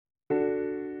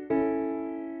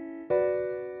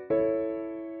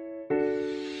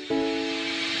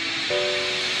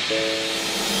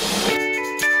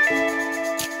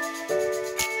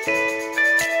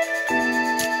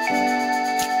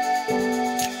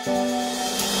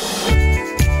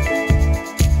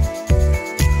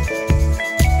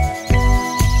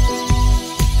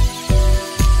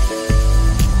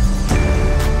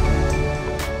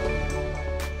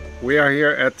are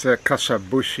here at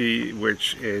Kasabushi,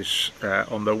 which is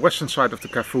on the western side of the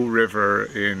Kafu River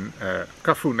in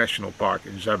Kafu National Park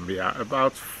in Zambia,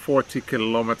 about 40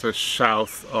 kilometers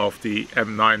south of the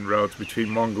M9 road between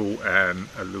Mongu and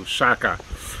Lusaka.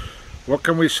 What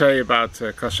can we say about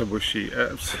Kasabushi?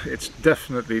 It's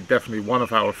definitely one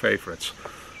of our favorites.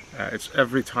 It's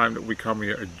every time that we come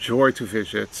here a joy to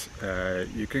visit.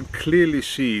 You can clearly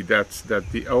see that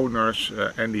the owners,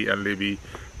 Andy and Libby,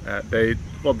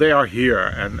 they are here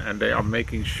and they are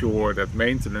making sure that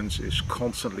maintenance is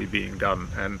constantly being done,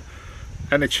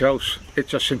 and it shows. It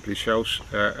just simply shows.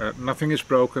 Nothing is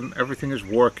broken, everything is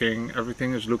working,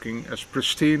 everything is looking as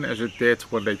pristine as it did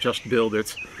when they just built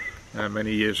it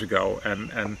many years ago,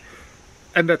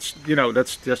 and that's, you know,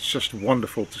 that's just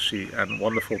wonderful to see and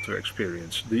wonderful to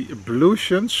experience. The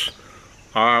ablutions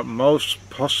are most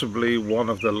possibly one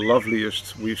of the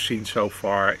loveliest we've seen so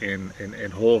far in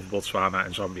whole of Botswana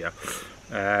and Zambia.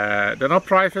 They're not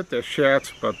private, they're shared,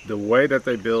 but the way that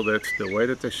they build it, the way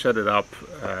that they set it up,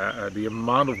 the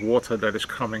amount of water that is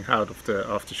coming out of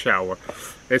the shower,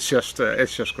 it's just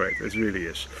great. It really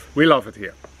is. We love it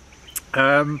here.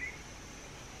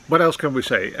 What else can we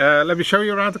say? Let me show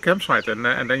you around the campsite, and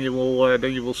then you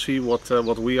will see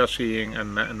what we are seeing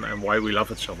and why we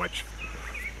love it so much.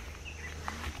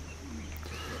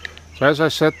 So as I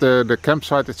said, the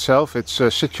campsite itself, it's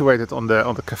situated on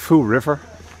the Kafu River.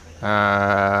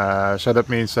 So that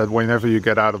means that whenever you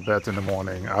get out of bed in the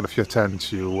morning, out of your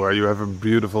tent, you have a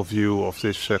beautiful view of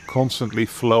this constantly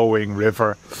flowing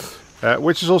river,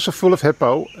 which is also full of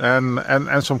hippo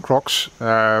and some crocs,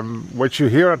 which you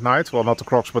hear at night. Well, not the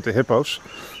crocs, but the hippos.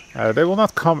 They will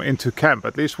not come into camp.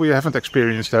 At least we haven't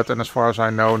experienced that, and as far as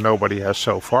I know, nobody has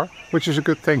so far, which is a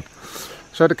good thing.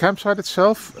 So the campsite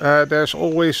itself, there's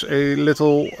always a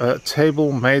little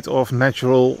table made of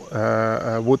natural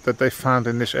wood that they found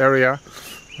in this area.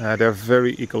 They're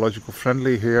very ecological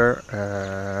friendly here.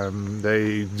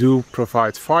 They do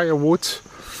provide firewood,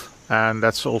 and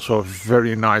that's also a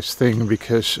very nice thing,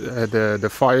 because the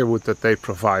firewood that they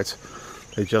provide,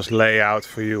 they just lay out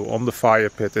for you on the fire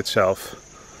pit itself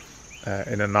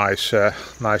in a nice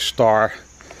star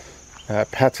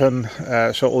pattern.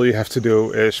 So all you have to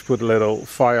do is put a little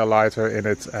fire lighter in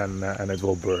it, and it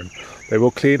will burn. They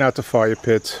will clean out the fire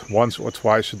pit once or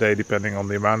twice a day, depending on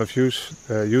the amount of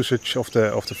usage of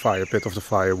the fire pit, of the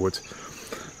firewood.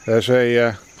 There's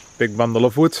a big bundle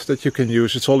of wood that you can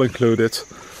use. It's all included,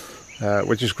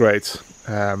 which is great.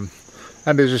 And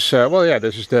this is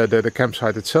this is the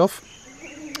campsite itself.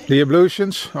 The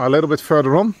ablutions are a little bit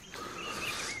further on.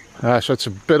 So it's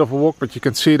a bit of a walk, but you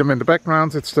can see them in the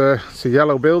background. It's the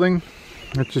yellow building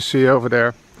that you see over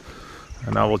there,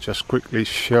 and I will just quickly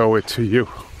show it to you.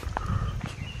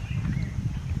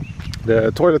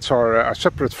 The toilets are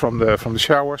separate from the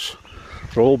showers.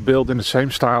 They're all built in the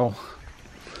same style.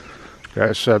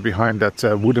 There's behind that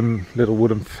little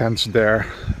wooden fence there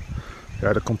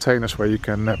are the containers where you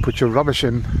can put your rubbish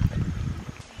in,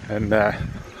 and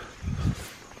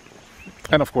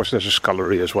of course there's a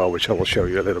scullery as well, which I will show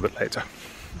you a little bit later.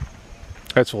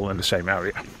 It's all in the same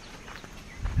area.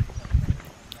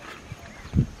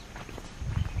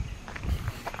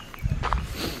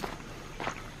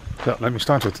 So let me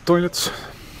start with the toilets.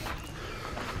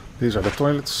 These are the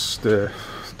toilets, the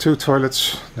two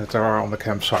toilets that are on the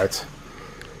campsite.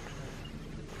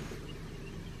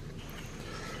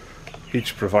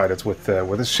 Each provided with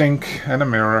a sink and a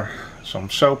mirror, some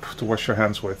soap to wash your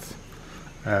hands with,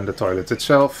 and the toilet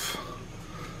itself,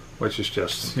 which is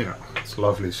just, you know, it's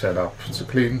lovely set up. It's a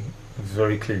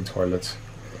very clean toilet,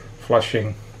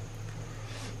 flushing.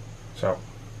 So,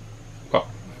 well,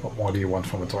 what more do you want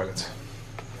from a toilet?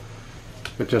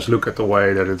 But just look at the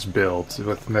way that it's built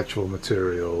with natural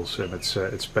materials, and it's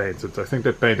painted. I think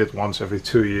they paint it once every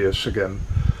 2 years again.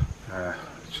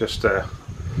 It's just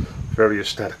very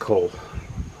aesthetical,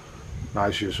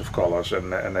 nice use of colors and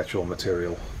natural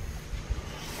material.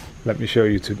 Let me show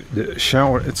you to the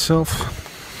shower itself.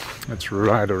 It's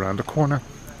right around the corner.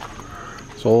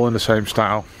 It's all in the same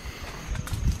style.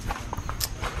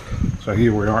 So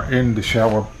here we are in the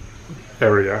shower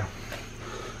area,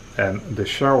 and the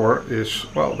shower is,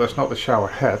 well, there's not a shower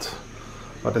head,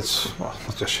 but it's, well,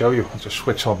 I'll just show you. I'll just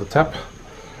switch on the tap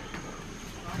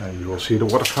and you will see the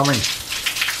water coming.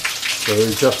 So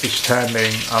you'll just be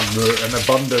standing under an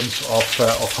abundance of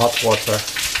hot water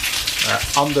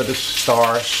under the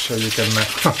stars, so you can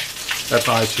at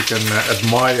night you can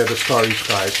admire the starry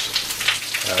skies.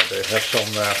 They have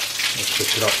some, let's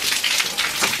switch it up.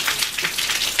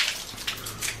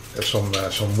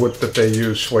 There's some wood that they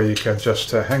use where you can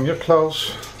just hang your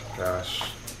clothes. There's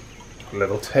a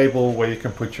little table where you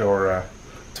can put your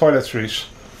toiletries.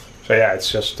 So So yeah,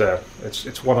 it's just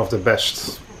it's one of the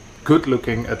best, good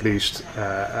looking at least,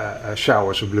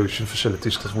 showers ablution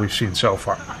facilities that we've seen so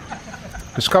far.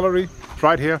 The scullery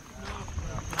right here.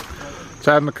 It's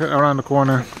around the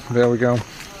corner. There we go.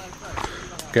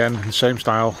 Again, the same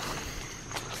style.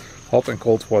 Hot and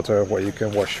cold water where you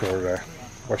can wash your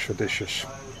dishes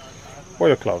or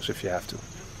your clothes if you have to.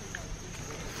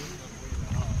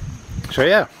 So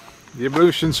yeah, the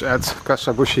ablutions at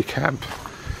Kasabushi camp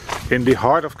in the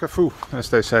heart of Kafue,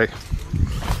 as they say.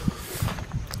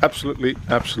 Absolutely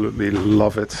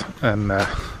love it. And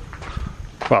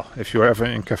well, if you're ever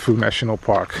in Kafue National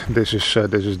Park, this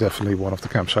is definitely one of the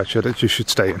campsites that you should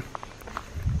stay in.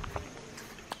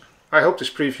 I hope this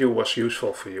preview was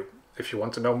useful for you. If you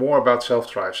want to know more about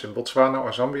self-drives in Botswana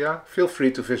or Zambia, feel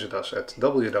free to visit us at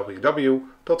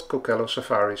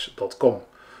www.kokelosafaris.com.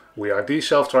 We are the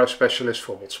self-drive specialist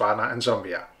for Botswana and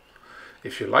Zambia.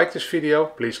 If you like this video,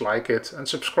 please like it and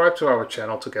subscribe to our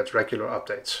channel to get regular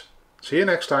updates. See you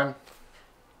next time!